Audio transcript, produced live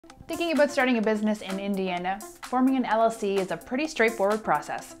Thinking about starting a business in Indiana? Forming an LLC is a pretty straightforward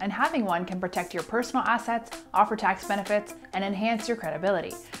process, and having one can protect your personal assets, offer tax benefits, and enhance your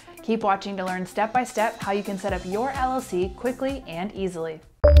credibility. Keep watching to learn step by step how you can set up your LLC quickly and easily.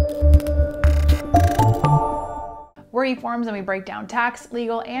 We're eForms, and we break down tax,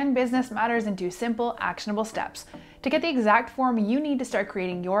 legal, and business matters into simple, actionable steps. To get the exact form you need to start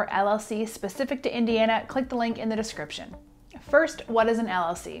creating your LLC specific to Indiana, click the link in the description. First, what is an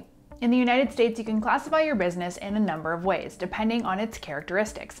LLC? In the United States, you can classify your business in a number of ways, depending on its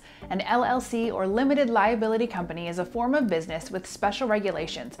characteristics. An LLC, or Limited Liability Company, is a form of business with special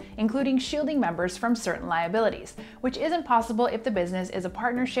regulations, including shielding members from certain liabilities, which isn't possible if the business is a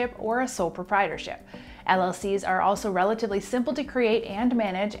partnership or a sole proprietorship. LLCs are also relatively simple to create and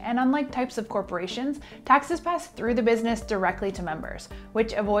manage, and unlike types of corporations, taxes pass through the business directly to members,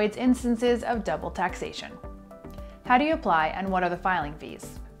 which avoids instances of double taxation. How do you apply, and what are the filing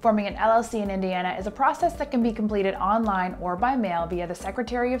fees? Forming an LLC in Indiana is a process that can be completed online or by mail via the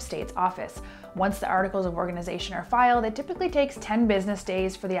Secretary of State's office. Once the articles of organization are filed, it typically takes 10 business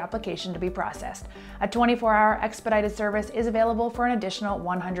days for the application to be processed. A 24-hour expedited service is available for an additional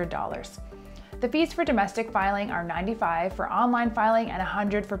 $100. The fees for domestic filing are $95 for online filing and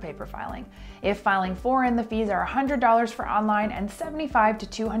 $100 for paper filing. If filing foreign, the fees are $100 for online and $75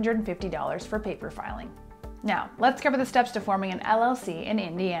 to $250 for paper filing. Now, let's cover the steps to forming an LLC in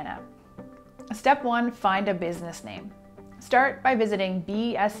Indiana. Step 1, find a business name. Start by visiting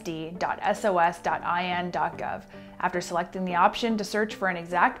bsd.sos.in.gov. After selecting the option to search for an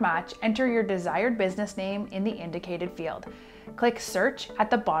exact match, enter your desired business name in the indicated field. Click Search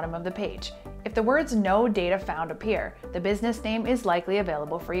at the bottom of the page. If the words "No data found" appear, the business name is likely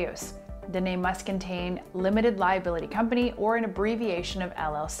available for use. The name must contain Limited Liability Company or an abbreviation of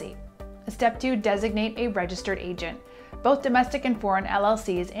LLC. Step 2, designate a registered agent. Both domestic and foreign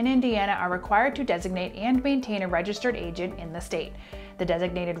LLCs in Indiana are required to designate and maintain a registered agent in the state. The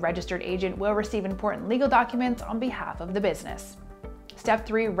designated registered agent will receive important legal documents on behalf of the business. Step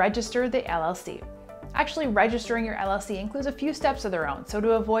 3, register the LLC. Actually, registering your LLC includes a few steps of their own, so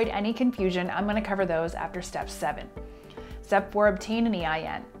to avoid any confusion, I'm going to cover those after Step 7. Step 4, obtain an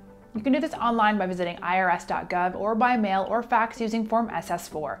EIN. You can do this online by visiting irs.gov or by mail or fax using Form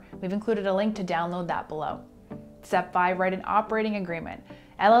SS4. We've included a link to download that below. Step 5, write an operating agreement.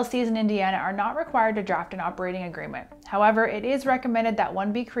 LLCs in Indiana are not required to draft an operating agreement. However, it is recommended that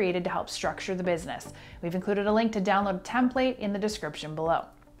one be created to help structure the business. We've included a link to download a template in the description below.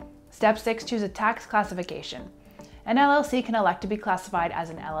 Step 6, choose a tax classification. An LLC can elect to be classified as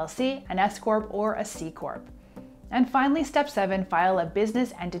an LLC, an S Corp, or a C Corp. And finally, Step 7, file a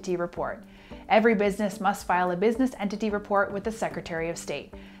business entity report. Every business must file a business entity report with the Secretary of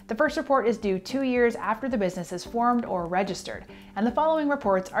State. The first report is due 2 years after the business is formed or registered, and the following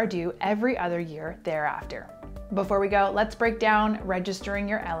reports are due every other year thereafter. Before we go, let's break down registering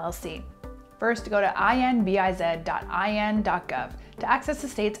your LLC. First, go to inbiz.in.gov to access the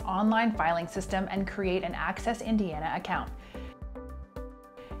state's online filing system and create an Access Indiana account.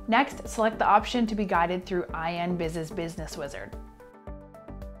 Next, select the option to be guided through INBiz's Business Wizard.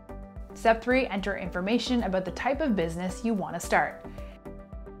 Step 3, enter information about the type of business you want to start.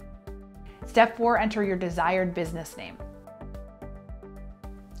 Step 4, enter your desired business name.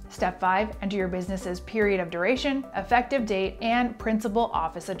 Step 5, enter your business's period of duration, effective date, and principal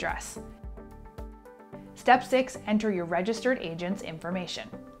office address. Step 6, enter your registered agent's information.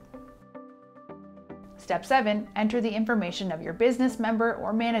 Step 7, enter the information of your business member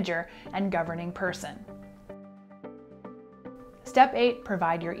or manager and governing person. Step 8,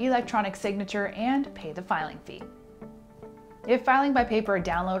 provide your electronic signature and pay the filing fee. If filing by paper,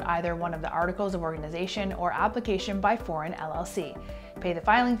 download either one of the articles of organization or application by foreign LLC. Pay the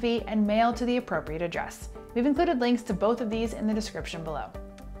filing fee and mail to the appropriate address. We've included links to both of these in the description below.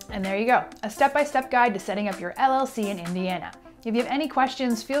 And there you go, a step-by-step guide to setting up your LLC in Indiana. If you have any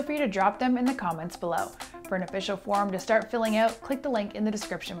questions, feel free to drop them in the comments below. For an official form to start filling out, click the link in the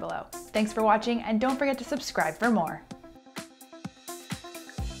description below. Thanks for watching, and don't forget to subscribe for more.